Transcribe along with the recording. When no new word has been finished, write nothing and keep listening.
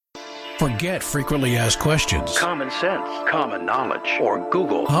Forget frequently asked questions. Common sense, common knowledge, or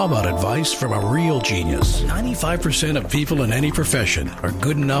Google. How about advice from a real genius? 95% of people in any profession are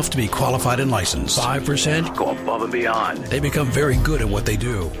good enough to be qualified and licensed. 5% Go above and beyond. they become very good at what they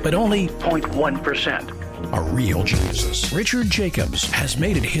do, but only 0.1%. are real geniuses. Richard Jacobs has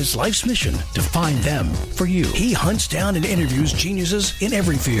made it his life's mission to find them for you. He hunts down and interviews geniuses in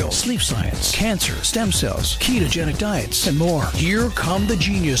every field: sleep science, cancer, stem cells, ketogenic diets, and more. Here come the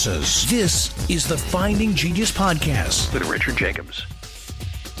geniuses. This is the Finding Genius Podcast With Richard Jacobs.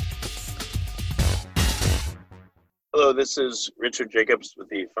 Hello, this is Richard Jacobs with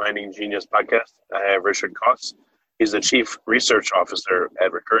the Finding Genius Podcast. I have Richard Koss. He's the Chief Research Officer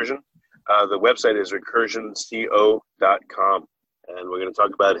at Recursion. The website is recursionco.com, and we're going to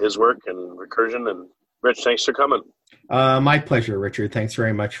talk about his work and Recursion. And Rich, thanks for coming. My pleasure, Richard. Thanks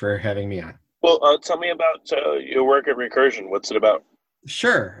very much for having me on. Well, tell me about your work at Recursion. What's it about?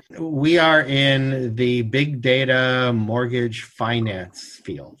 Sure. We are in the big data mortgage finance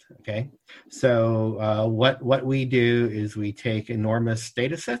field. Okay. So what we do is we take enormous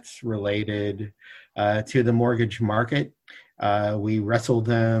data sets related to the mortgage market. We wrestle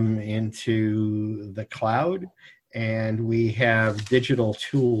them into the cloud, and we have digital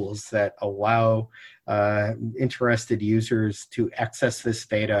tools that allow interested users to access this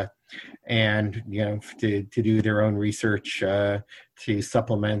data and to do their own research to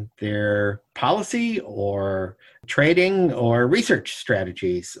supplement their policy or trading or research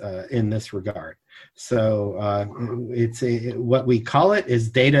strategies in this regard. So what we call it is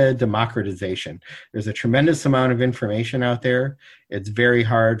data democratization. There's a tremendous amount of information out there. It's very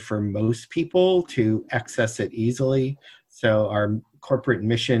hard for most people to access it easily. So our corporate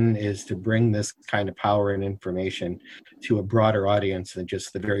mission is to bring this kind of power and information to a broader audience than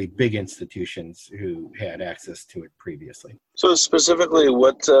just the very big institutions who had access to it previously. So specifically,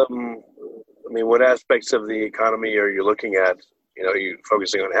 what aspects of the economy are you looking at? Are you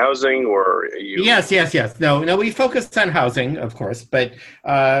focusing on housing, or are you? Yes. No, we focused on housing, of course, but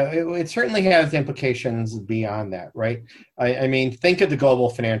it certainly has implications beyond that, right? I mean, think of the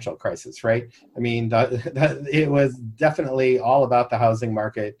global financial crisis, right? I mean, it was definitely all about the housing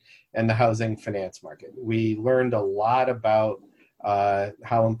market and the housing finance market. We learned a lot about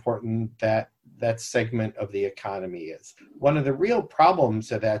how important that segment of the economy is. One of the real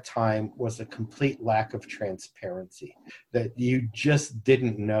problems at that time was a complete lack of transparency, that you just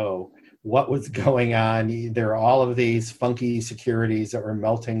didn't know what was going on. There are all of these funky securities that were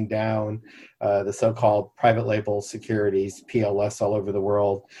melting down, the so-called private label securities, PLS, all over the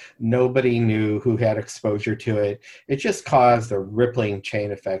world. Nobody knew who had exposure to it. It just caused a rippling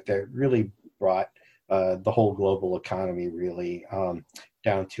chain effect that really brought the whole global economy really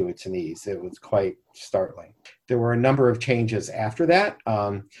down to its knees. It was quite startling. There were a number of changes after that.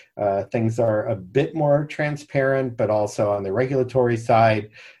 Things are a bit more transparent, but also on the regulatory side,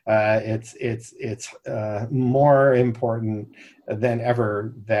 it's more important than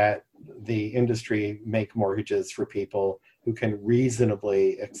ever that the industry make mortgages for people who can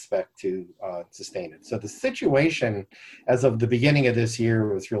reasonably expect to sustain it. So the situation as of the beginning of this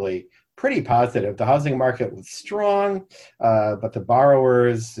year was really pretty positive. The housing market was strong, but the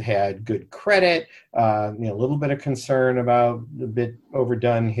borrowers had good credit, a little bit of concern about a bit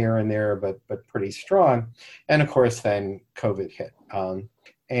overdone here and there, but pretty strong. And of course, then COVID hit.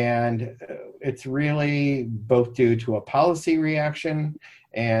 And it's really both due to a policy reaction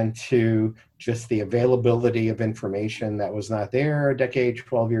and to just the availability of information that was not there a decade,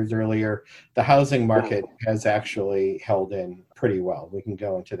 12 years earlier. The housing market has actually held in pretty well. We can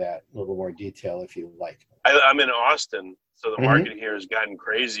go into that in a little more detail if you like. I'm in Austin, so the market here has gotten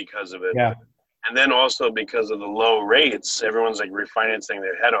crazy because of it. Yeah. And then also because of the low rates, everyone's like refinancing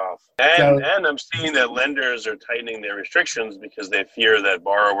their head off. And I'm seeing that lenders are tightening their restrictions because they fear that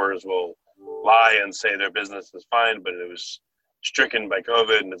borrowers will lie and say their business is fine, but it was stricken by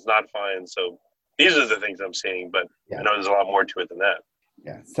COVID and it's not fine. So these are the things I'm seeing, but I know there's a lot more to it than that.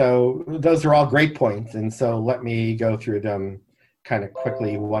 Yeah, so those are all great points. And so let me go through them kind of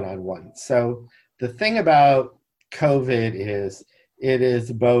quickly one-on-one. So the thing about COVID is it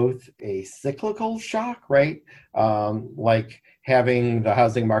is both a cyclical shock, right? Like having the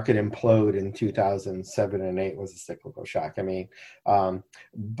housing market implode in 2007 and 8 was a cyclical shock. I mean,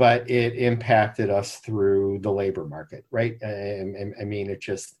 but it impacted us through the labor market, right? I mean, it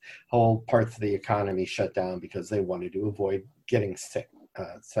just whole parts of the economy shut down because they wanted to avoid getting sick.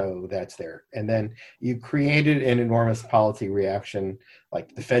 So that's there. And then you created an enormous policy reaction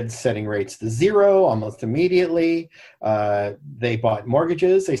like the Fed's setting rates to zero almost immediately. They bought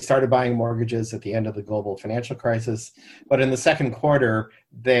mortgages. They started buying mortgages at the end of the global financial crisis. But in the second quarter,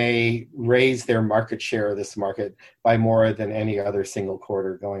 they raised their market share of this market by more than any other single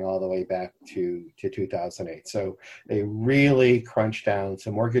quarter going all the way back to 2008. So they really crunched down.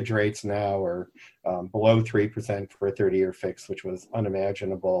 So mortgage rates now are below 3% for a 30-year fix, which was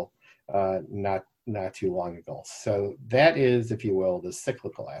unimaginable not too long ago. So that is, if you will, the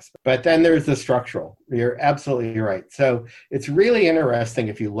cyclical aspect. But then there's the structural. You're absolutely right. So it's really interesting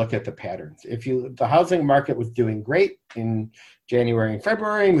if you look at the patterns. The housing market was doing great in January and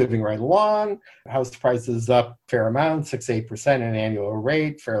February, moving right along. House prices up a fair amount, 6-8% an annual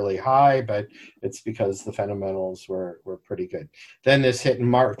rate, fairly high, but it's because the fundamentals were pretty good. Then this hit in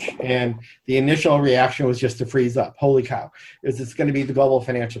March, and the initial reaction was just to freeze up. Holy cow, is this going to be the global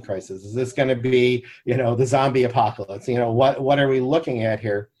financial crisis? Is this going to be, the zombie apocalypse? What are we looking at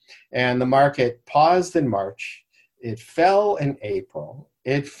here? And the market paused in March. It fell in April.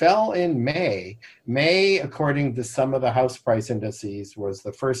 It fell in May. May, according to some of the house price indices, was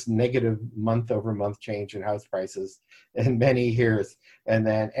the first negative month-over-month change in house prices in many years. And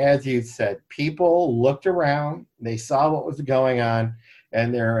then, as you said, people looked around, they saw what was going on,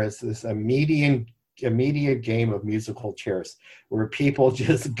 and there was this immediate game of musical chairs where people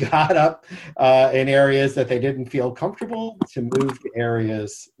just got up in areas that they didn't feel comfortable to move to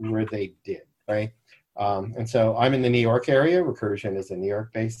areas where they did, right? And so I'm in the New York area. Recursion is a New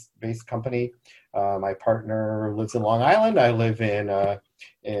York-based company. My partner lives in Long Island. I live in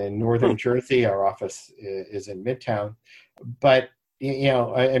northern Jersey. Our office is in Midtown. But,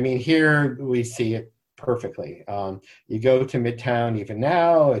 here we see it perfectly. You go to Midtown even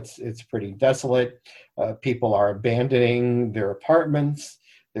now, it's pretty desolate. People are abandoning their apartments.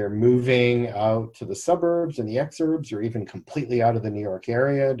 They're moving out to the suburbs and the exurbs, or even completely out of the New York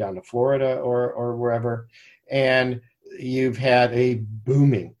area, down to Florida or wherever. And you've had a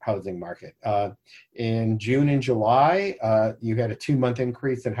booming housing market. In June and July, you had a 2-month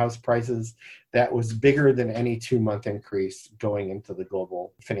increase in house prices that was bigger than any 2-month increase going into the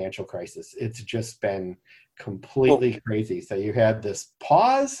global financial crisis. It's just been completely crazy. So you had this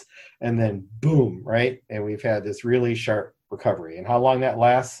pause and then boom, right? And we've had this really sharp recovery, and how long that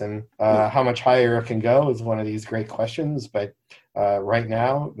lasts and how much higher it can go is one of these great questions. But right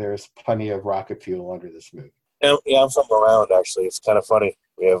now, there's plenty of rocket fuel under this move. Yeah, I'm from Long Island, actually. It's kind of funny.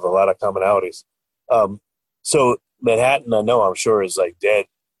 We have a lot of commonalities. So Manhattan, I'm sure, is like dead.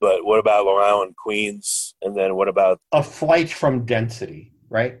 But what about Long Island, Queens? And then what about a flight from density,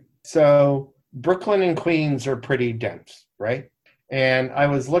 right? So Brooklyn and Queens are pretty dense, right? And I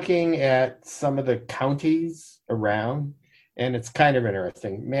was looking at some of the counties around, and it's kind of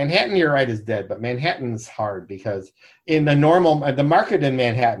interesting. Manhattan, you're right, is dead, but Manhattan's hard because in the market in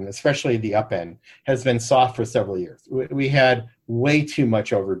Manhattan, especially the up end, has been soft for several years. We had way too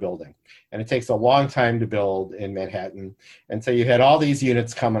much overbuilding, and it takes a long time to build in Manhattan. And so you had all these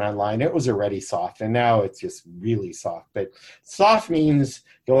units coming online. It was already soft, and now it's just really soft. But soft means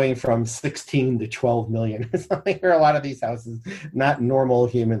going from 16 to 12 million. Something here, a lot of these houses, not normal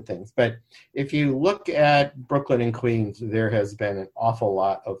human things. But if you look at Brooklyn and Queens, there has been an awful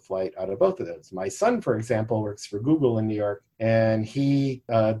lot of flight out of both of those. My son, for example, works for Google in New York, and he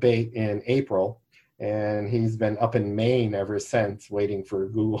bait in April, and he's been up in Maine ever since, waiting for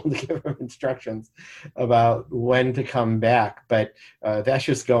Google to give him instructions about when to come back. But that's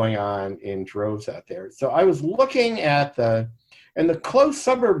just going on in droves out there. So I was looking at and the close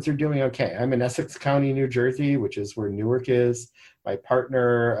suburbs are doing okay. I'm in Essex County, New Jersey, which is where Newark is. My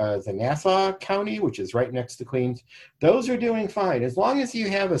partner is in Nassau County, which is right next to Queens. Those are doing fine. As long as you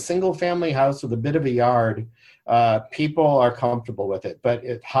have a single family house with a bit of a yard, people are comfortable with it. But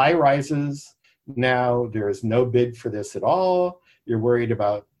at high rises now, there is no bid for this at all. You're worried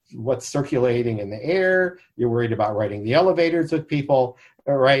about what's circulating in the air. You're worried about riding the elevators with people,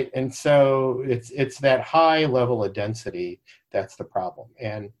 right? And so it's that high level of density that's the problem.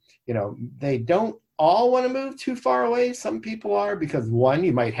 And, they don't all want to move too far away. Some people are, because one,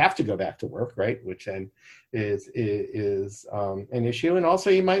 you might have to go back to work, right? Which then is an issue. And also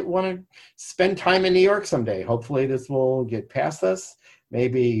you might want to spend time in New York someday. Hopefully this will get past us.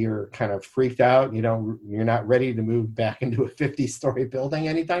 Maybe you're kind of freaked out. You're not ready to move back into a 50-story building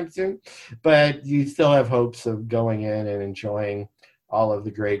anytime soon, but you still have hopes of going in and enjoying all of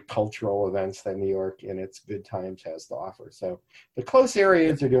the great cultural events that New York in its good times has to offer. So the close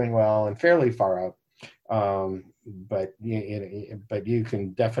areas are doing well and fairly far out. But you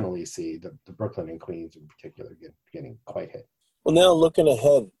can definitely see the Brooklyn and Queens in particular getting quite hit. Well, now looking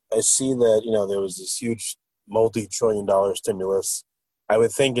ahead, I see that, there was this huge multi-trillion-dollar stimulus I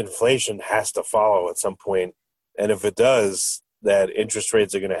would think inflation has to follow at some point. And if it does, that interest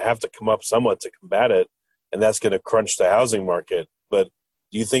rates are going to have to come up somewhat to combat it. And that's going to crunch the housing market. But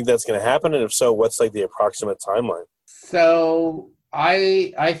do you think that's going to happen? And if so, what's like the approximate timeline? So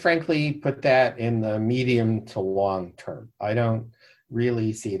I frankly put that in the medium to long term. I don't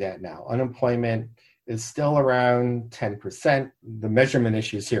really see that now. Unemployment is still around 10%. The measurement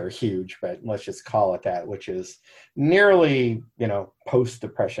issues here are huge, but let's just call it that, which is nearly,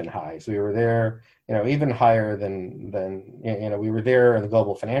 post-depression highs. We were there, even higher than we were there in the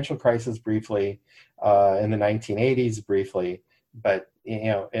global financial crisis briefly, in the 1980s briefly. But,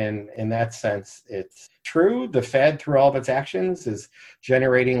 in that sense, it's true. The Fed, through all of its actions, is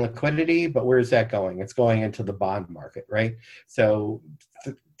generating liquidity, but where's that going? It's going into the bond market, right? So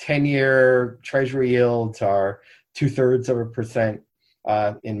 10-year Treasury yields are 0.2%.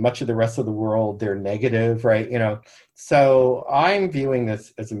 In much of the rest of the world, they're negative, right? So I'm viewing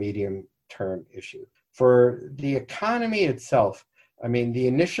this as a medium-term issue. For the economy itself, the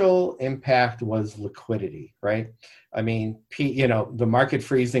initial impact was liquidity, right? The market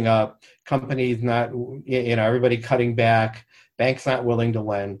freezing up, companies not, everybody cutting back, banks not willing to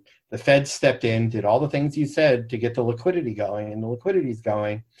lend. The Fed stepped in, did all the things you said to get the liquidity going, and the liquidity's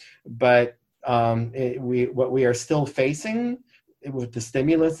going. But what we are still facing with the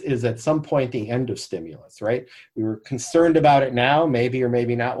stimulus is at some point the end of stimulus, right? We were concerned about it now, maybe or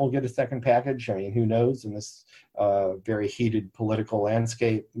maybe not we'll get a second package. Who knows in this very heated political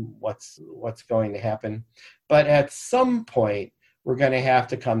landscape, what's going to happen. But at some point, we're going to have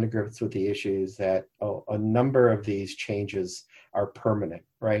to come to grips with the issues that a number of these changes are permanent,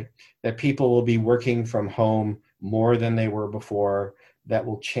 right? That people will be working from home more than they were before. That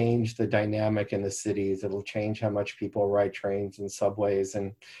will change the dynamic in the cities. It'll change how much people ride trains and subways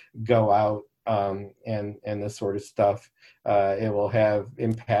and go out and this sort of stuff. It will have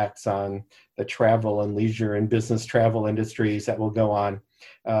impacts on the travel and leisure and business travel industries that will go on.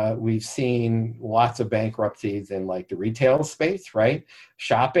 We've seen lots of bankruptcies in like the retail space, right?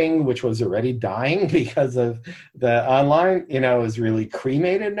 Shopping, which was already dying because of the online, is really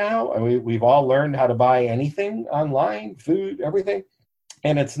cremated now. We've all learned how to buy anything online, food, everything.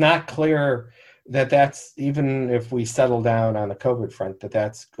 And it's not clear that that's, even if we settle down on the COVID front,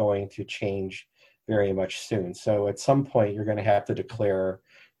 that's going to change very much soon. So at some point, you're going to have to declare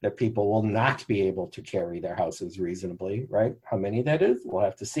that people will not be able to carry their houses reasonably, right? How many that is, we'll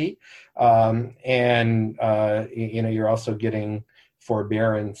have to see. You're also getting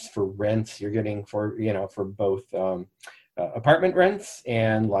forbearance for rents. You're getting for both apartment rents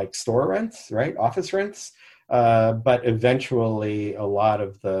and like store rents, right? Office rents. But eventually, a lot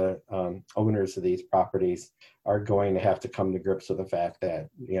of the owners of these properties are going to have to come to grips with the fact that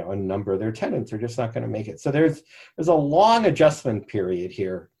a number of their tenants are just not going to make it. So there's a long adjustment period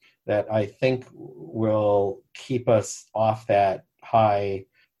here that I think will keep us off that high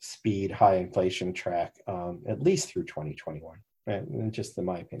speed, high inflation track at least through 2021. Right? Just in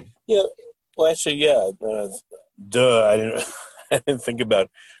my opinion. Yeah. Well, actually, yeah. I didn't think about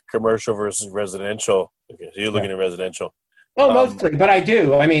commercial versus residential. Okay, so you're looking at residential. Well, mostly, but I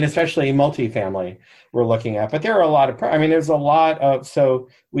do. Especially multifamily we're looking at. But there are a lot of, there's a lot of, so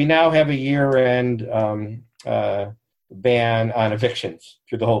we now have a year-end ban on evictions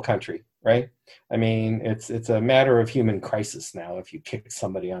through the whole country, right? It's a matter of human crisis now if you kick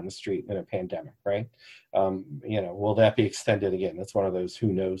somebody on the street in a pandemic, right? Will that be extended again? That's one of those who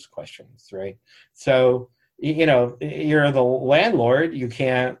knows questions, right? So, you're the landlord, you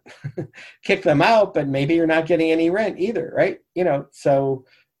can't kick them out, but maybe you're not getting any rent either, right? So,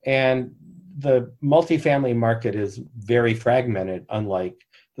 and the multifamily market is very fragmented, unlike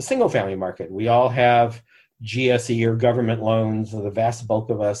the single family market. We all have GSE or government loans, the vast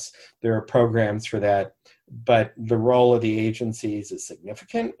bulk of us, there are programs for that. But the role of the agencies is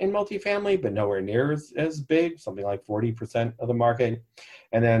significant in multifamily, but nowhere near as big, something like 40% of the market.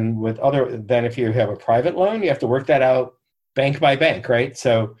 And then then if you have a private loan, you have to work that out bank by bank, right?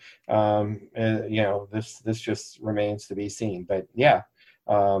 So, this just remains to be seen. But yeah,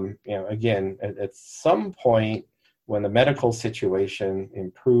 again, at some point when the medical situation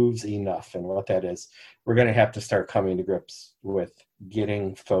improves enough, and what that is, we're going to have to start coming to grips with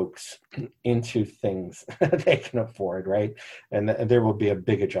getting folks into things they can afford, right? And there will be a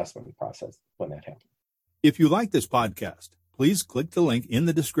big adjustment process when that happens. If you like this podcast, please click the link in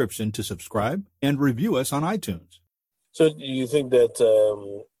the description to subscribe and review us on iTunes. So do you think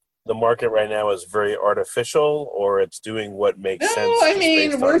that the market right now is very artificial, or it's doing what makes sense? No, I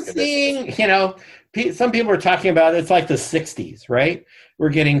mean, we're seeing, some people are talking about it's like the 60s, right? We're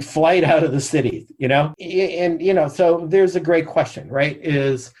getting flight out of the cities, and, so there's a great question, right?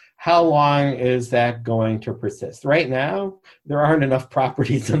 Is how long is that going to persist? Right now, there aren't enough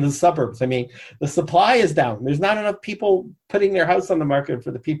properties in the suburbs. I mean, the supply is down. There's not enough people putting their house on the market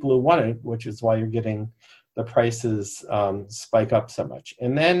for the people who want it, which is why you're getting the prices spike up so much.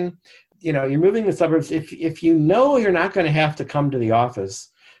 And then, you're moving to suburbs. If you're not going to have to come to the office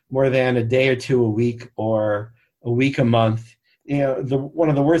more than a day or two a week or a week a month, one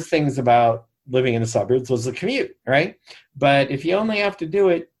of the worst things about living in the suburbs was the commute, right? But if you only have to do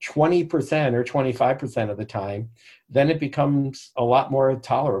it 20% or 25% of the time, then it becomes a lot more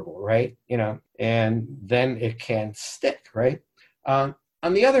tolerable, right? And then it can stick, right? On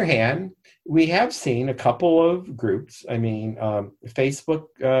the other hand, we have seen a couple of groups. I mean,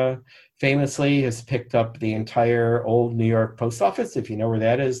 Facebook famously has picked up the entire old New York post office, if you know where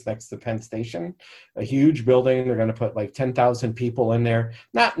that is, next to Penn Station. A huge building. They're going to put like 10,000 people in there.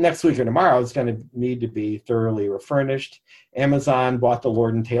 Not next week or tomorrow. It's going to need to be thoroughly refurnished. Amazon bought the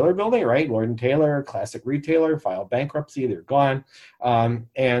Lord & Taylor building, right? Lord & Taylor, classic retailer, filed bankruptcy. They're gone.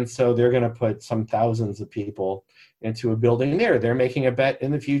 And so they're going to put some thousands of people into a building there. They're making a bet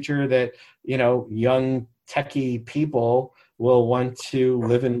in the future that, young techie people will want to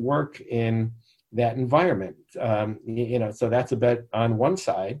live and work in that environment. So that's a bet on one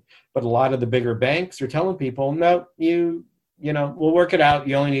side, but a lot of the bigger banks are telling people, no, we'll work it out.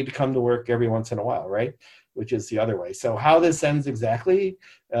 You only need to come to work every once in a while, right? Which is the other way. So how this ends exactly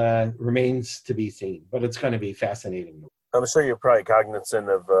remains to be seen, but it's going to be fascinating. I'm sure you're probably cognizant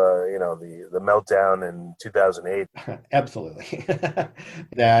of, the meltdown in 2008. Absolutely.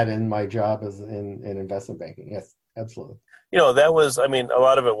 That and my job is in investment banking. Yes, absolutely. That was, a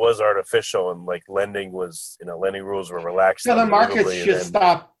lot of it was artificial, and like lending was, lending rules were relaxed. So the markets just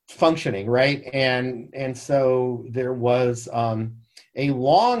stopped functioning, right? And so there was a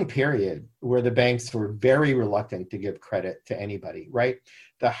long period where the banks were very reluctant to give credit to anybody, right?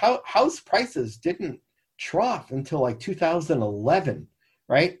 The house prices didn't trough until like 2011,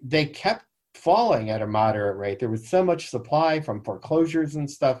 right? They kept falling at a moderate rate. There was so much supply from foreclosures and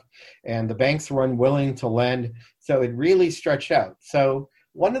stuff, and the banks were unwilling to lend. So it really stretched out. So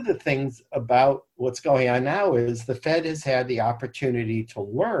one of the things about what's going on now is the Fed has had the opportunity to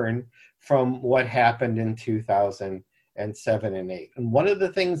learn from what happened in 2007 and 8. And one of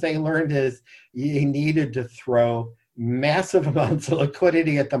the things they learned is you needed to throw massive amounts of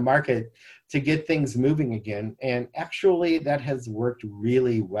liquidity at the market to get things moving again. And actually that has worked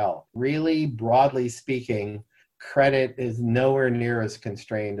really well. Really, broadly speaking, credit is nowhere near as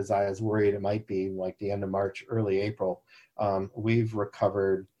constrained as I was worried it might be, like the end of March, early April. We've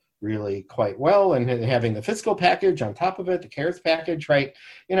recovered really quite well, and having the fiscal package on top of it, the CARES package, right?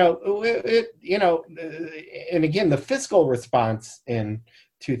 And again, the fiscal response in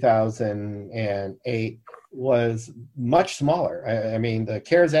 2008 was much smaller. I mean, the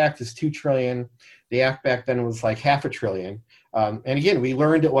CARES Act is $2 trillion. The act back then was like $500 billion. And again, we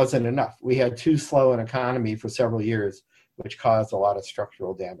learned it wasn't enough. We had too slow an economy for several years, which caused a lot of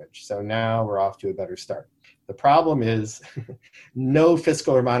structural damage. So now we're off to a better start. The problem is no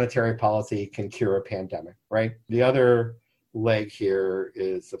fiscal or monetary policy can cure a pandemic, right? The other leg here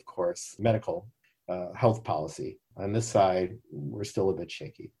is, of course, medical health policy. On this side, we're still a bit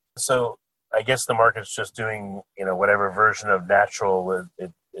shaky. So I guess the market's just doing, whatever version of natural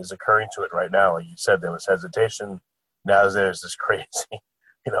it is occurring to it right now. Like you said, there was hesitation. Now there's this crazy,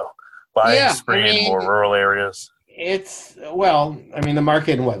 buying spree in more rural areas. The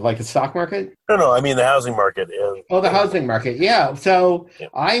market in what, like the stock market? No, the housing market. The housing market. Yeah. So yeah.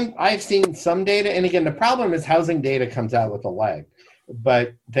 I've seen some data. And again, the problem is housing data comes out with a lag.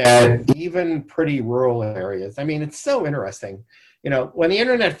 But that even pretty rural areas, it's so interesting. When the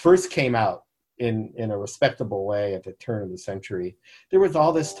internet first came out in a respectable way at the turn of the century, there was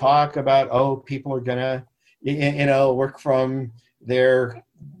all this talk about, people are going to, work from their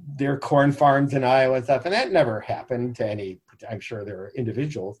corn farms in Iowa and stuff. And that never happened to any, I'm sure there are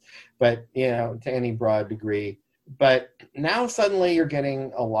individuals, but, to any broad degree. But now suddenly you're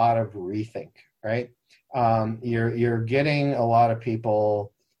getting a lot of rethink, right? You're getting a lot of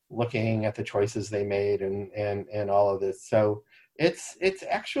people looking at the choices they made and all of this. So it's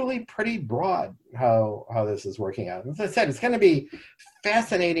actually pretty broad how this is working out. As I said, it's going to be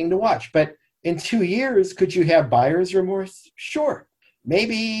fascinating to watch. But in 2 years, could you have buyer's remorse? Sure.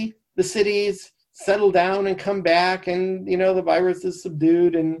 Maybe the cities settle down and come back, and the virus is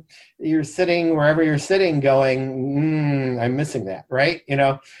subdued, and you're sitting wherever you're sitting going, I'm missing that, right?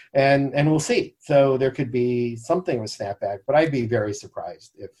 And we'll see. So there could be something of a snapback, but I'd be very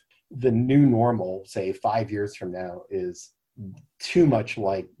surprised if the new normal, say 5 years from now, is too much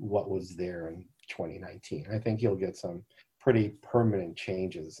like what was there in 2019. I think you'll get some pretty permanent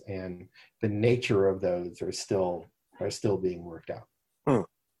changes, and the nature of those are still being worked out.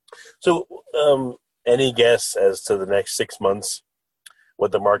 So, any guess as to the next 6 months,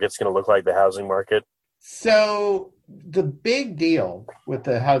 what the market's going to look like, the housing market? So the big deal with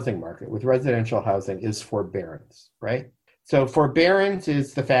the housing market, with residential housing, is forbearance, right? So forbearance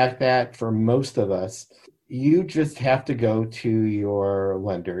is the fact that for most of us, you just have to go to your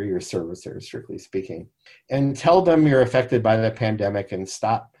lender, your servicer, strictly speaking, and tell them you're affected by the pandemic and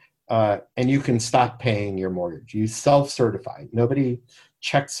stop. And you can stop paying your mortgage. You self-certify. Nobody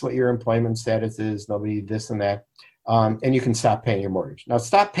checks what your employment status is. Nobody this and that. And you can stop paying your mortgage. Now,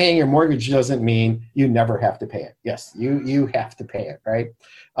 stop paying your mortgage doesn't mean you never have to pay it. Yes, you have to pay it, right?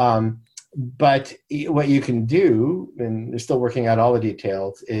 But what you can do, and they're still working out all the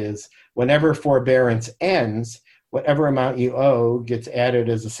details, is whenever forbearance ends, whatever amount you owe gets added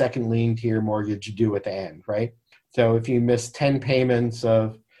as a second lien to your mortgage due at the end, right? So if you miss 10 payments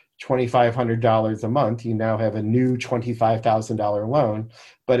of $2,500 a month, you now have a new $25,000 loan,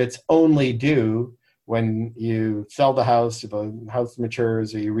 but it's only due when you sell the house, or the house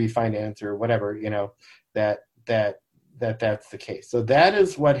matures, or you refinance, or whatever, that's the case. So that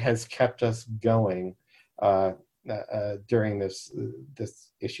is what has kept us going during this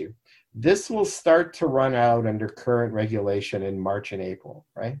issue. This will start to run out under current regulation in March and April,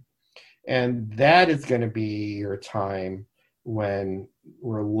 right? And that is going to be your time when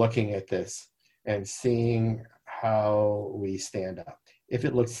we're looking at this and seeing how we stand up. If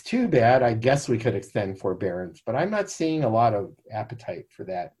it looks too bad, I guess we could extend forbearance, but I'm not seeing a lot of appetite for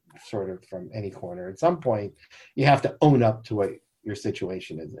that sort of from any corner. At some point, you have to own up to what your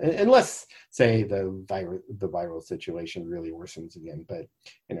situation is, unless, say, the viral situation really worsens again. But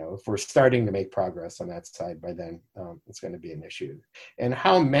if we're starting to make progress on that side by then, it's going to be an issue. And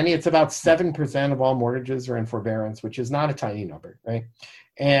how many? It's about 7% of all mortgages are in forbearance, which is not a tiny number, right?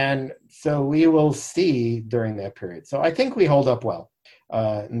 And so we will see during that period. So I think we hold up well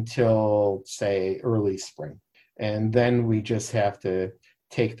until, say, early spring, and then we just have to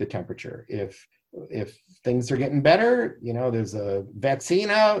take the temperature. If things are getting better, there's a vaccine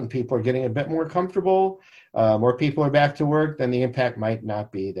out and people are getting a bit more comfortable, more people are back to work, then the impact might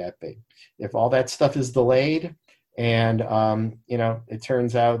not be that big. If all that stuff is delayed and, it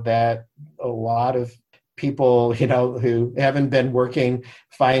turns out that a lot of people, who haven't been working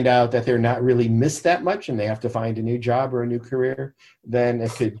find out that they're not really missed that much and they have to find a new job or a new career, then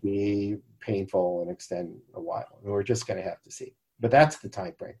it could be painful and extend a while. We're just going to have to see. But that's the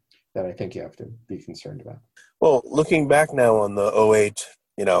time frame that I think you have to be concerned about. Well, looking back now on the 2008,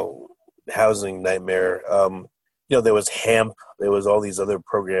 housing nightmare, there was HAMP, there was all these other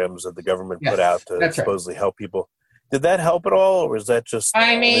programs that the government put out to supposedly help people. Did that help at all, or was that just the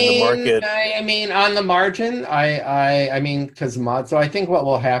market? On the margin, so I think what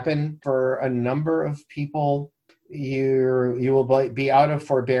will happen for a number of people, you will be out of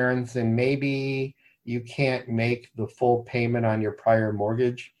forbearance, and maybe you can't make the full payment on your prior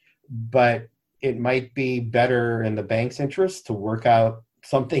mortgage, but it might be better in the bank's interest to work out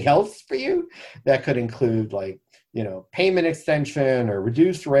something else for you. That could include payment extension or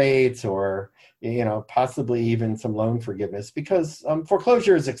reduced rates, or possibly even some loan forgiveness, because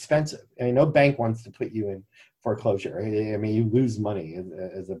foreclosure is expensive. No bank wants to put you in foreclosure. You lose money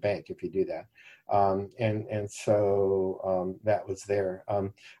as a bank if you do that. So that was there.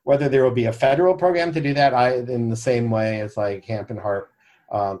 Whether there will be a federal program to do that, in the same way as like HAMP and HARP,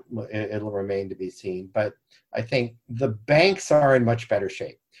 it'll remain to be seen. But I think the banks are in much better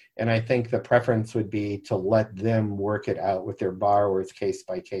shape. And I think the preference would be to let them work it out with their borrowers case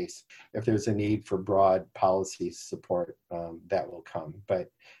by case. If there's a need for broad policy support, that will come.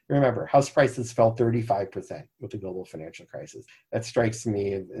 But remember, house prices fell 35% with the global financial crisis. That strikes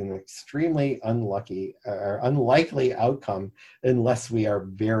me as an extremely unlikely outcome, unless we are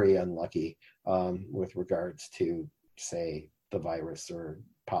very unlucky with regards to, say, the virus or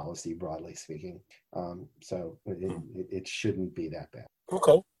policy, broadly speaking. So it shouldn't be that bad.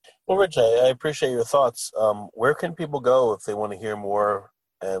 Okay. Well, Rich, I appreciate your thoughts. Where can people go if they want to hear more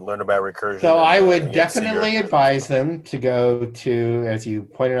and learn about Recursion? So I would definitely advise them to go to, as you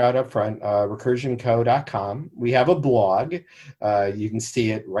pointed out up front, recursionco.com. We have a blog. You can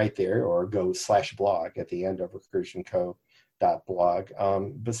see it right there, or go /blog at the end of recursionco.com. blog.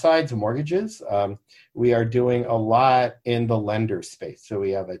 Besides mortgages, we are doing a lot in the lender space. So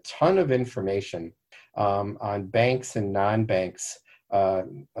we have a ton of information on banks and non-banks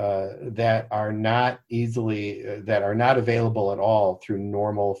that are not available at all through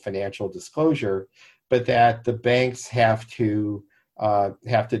normal financial disclosure, but that the banks have to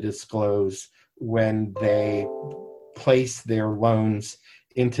disclose when they place their loans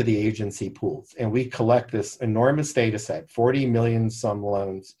into the agency pools. And we collect this enormous data set, 40 million some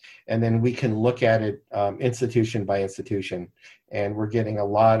loans, and then we can look at it institution by institution. And we're getting a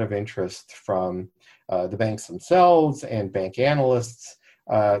lot of interest from the banks themselves and bank analysts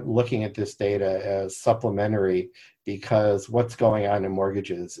looking at this data as supplementary, because what's going on in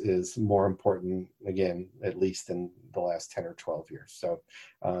mortgages is more important, again, at least in the last 10 or 12 years. So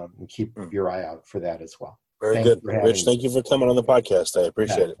keep your eye out for that as well. Very good. Rich, thank you for coming on the podcast. I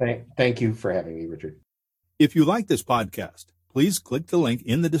appreciate it. Thank you for having me, Richard. If you like this podcast, please click the link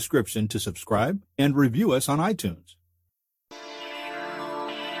in the description to subscribe and review us on iTunes.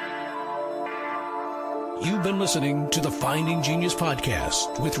 You've been listening to the Finding Genius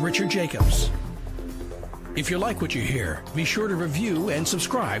podcast with Richard Jacobs. If you like what you hear, be sure to review and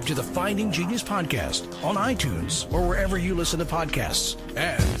subscribe to the Finding Genius podcast on iTunes or wherever you listen to podcasts.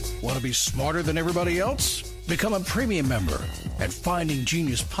 And want to be smarter than everybody else? Become a premium member at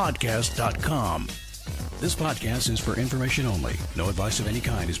findinggeniuspodcast.com. This podcast is for information only. No advice of any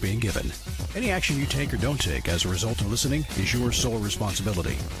kind is being given. Any action you take or don't take as a result of listening is your sole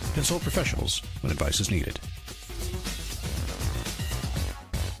responsibility. Consult professionals when advice is needed.